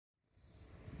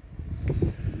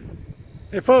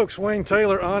Hey folks, Wayne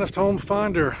Taylor, Honest Home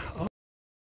Finder.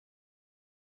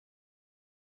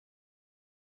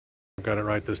 Got it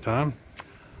right this time.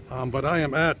 But I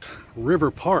am at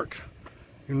River Park,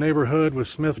 new neighborhood with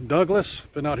Smith Douglas.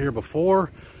 Been out here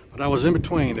before, but I was in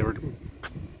between. There were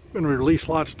been release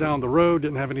lots down the road,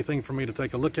 didn't have anything for me to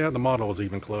take a look at. The model was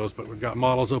even closed, but we've got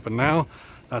models open now.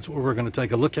 That's what we're going to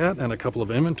take a look at, and a couple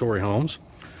of inventory homes.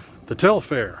 The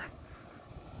Telfair,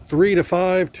 3 to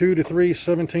 5, 2 to 3,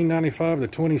 1795 to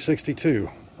 2062.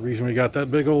 The reason we got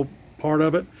that big old part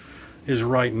of it is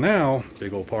right now,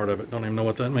 big old part of it, don't even know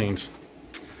what that means,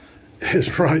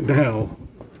 is right now,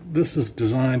 this is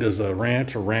designed as a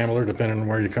ranch or rambler, depending on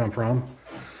where you come from.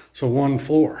 So one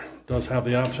floor. Does have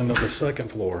the option of the second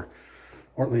floor,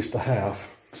 or at least a half.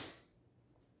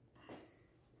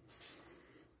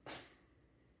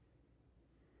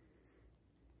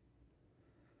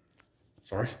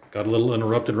 Sorry, got a little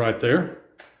interrupted right there.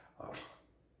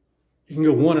 You can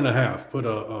go 1.5, put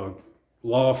a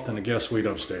loft and a guest suite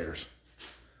upstairs.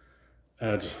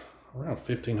 Adds around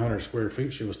 1,500 square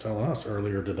feet, she was telling us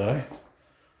earlier today.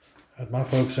 Had my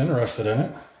folks interested in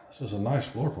it. This is a nice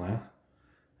floor plan.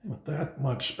 With that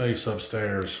much space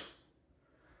upstairs,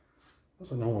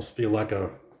 doesn't almost feel like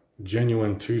a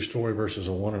genuine 2-story versus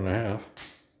a 1.5.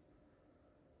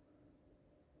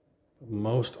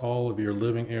 Most all of your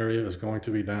living area is going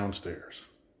to be downstairs.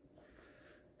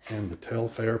 And the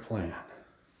Telfair plan.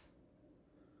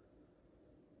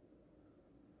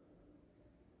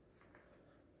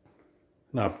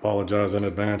 And I apologize in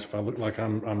advance if I look like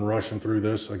I'm rushing through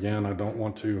this. Again, I don't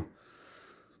want to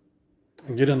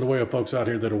get in the way of folks out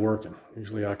here that are working.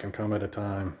 Usually I can come at a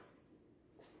time.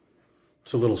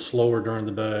 It's a little slower during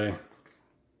the day,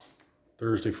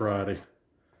 Thursday, Friday.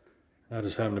 I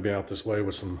just happen to be out this way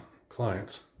with some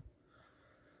clients.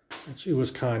 And she was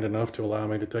kind enough to allow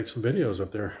me to take some videos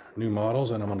of their new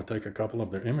models, and I'm going to take a couple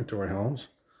of their inventory homes.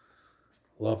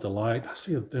 Love the light. I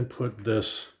see them put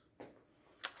this,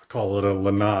 I call it a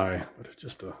lanai, but it's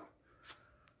just a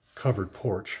covered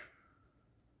porch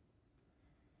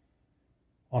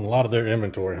on a lot of their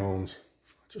inventory homes.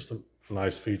 Just a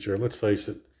nice feature. Let's face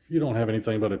it, if you don't have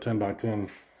anything but a 10 by 10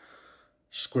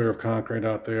 square of concrete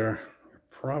out there, you're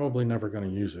probably never going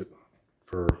to use it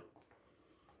for,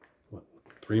 what,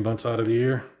 3 months out of the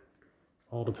year?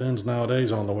 All depends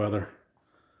nowadays on the weather.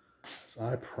 So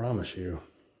I promise you,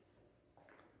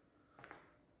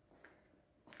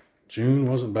 June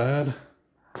wasn't bad.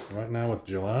 Right now with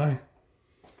July,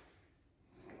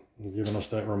 giving us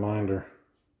that reminder.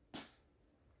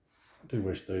 I do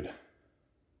wish they'd have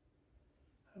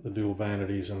the dual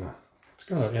vanities, and it's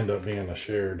going to end up being a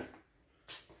shared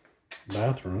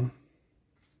bathroom.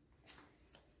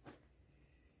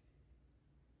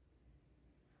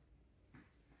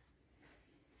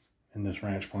 In this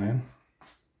ranch plan.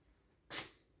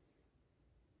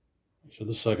 So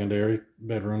the secondary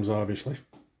bedrooms, obviously.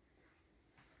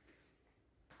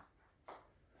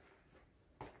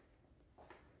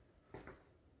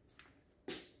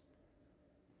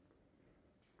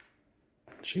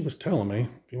 She was telling me,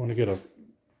 if you want to get a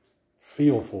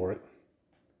feel for it,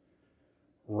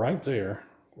 right there,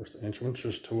 of course the entrance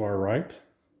is to our right.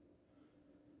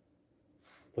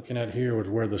 Looking at here was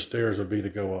where the stairs would be to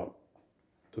go up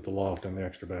to the loft and the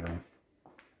extra bedroom.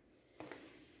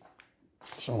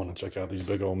 So I want to check out these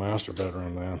big old master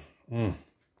bedroom, man.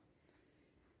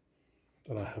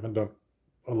 That I haven't done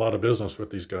a lot of business with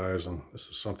these guys, and this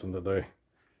is something that they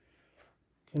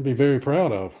can be very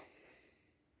proud of.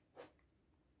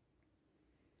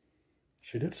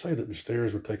 She did say that the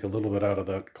stairs would take a little bit out of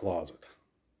that closet.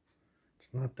 It's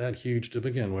not that huge to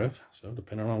begin with, so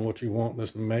depending on what you want,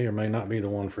 this may or may not be the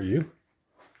one for you.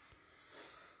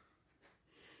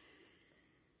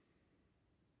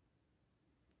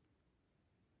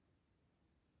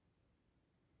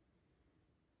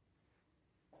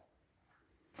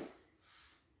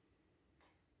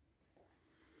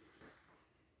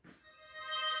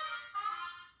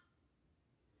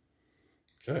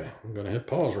 Okay, I'm going to hit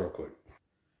pause real quick.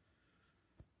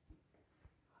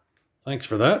 Thanks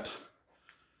for that.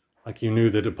 Like you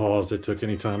knew that it paused, it took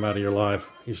any time out of your life.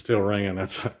 He's still ringing.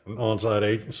 That's an on-site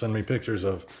agent. Send me pictures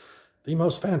of the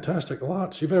most fantastic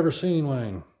lots you've ever seen,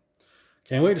 Wayne.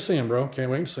 Can't wait to see him, bro.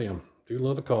 Can't wait to see him. Do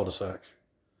love a cul-de-sac.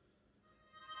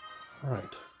 All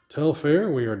right, Telfair,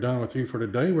 we are done with you for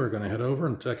today. We're going to head over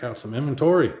and check out some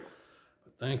inventory.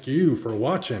 Thank you for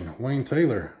watching. Wayne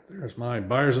Taylor. There's my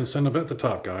buyer's incentive at the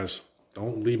top, guys.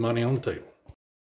 Don't leave money on the table.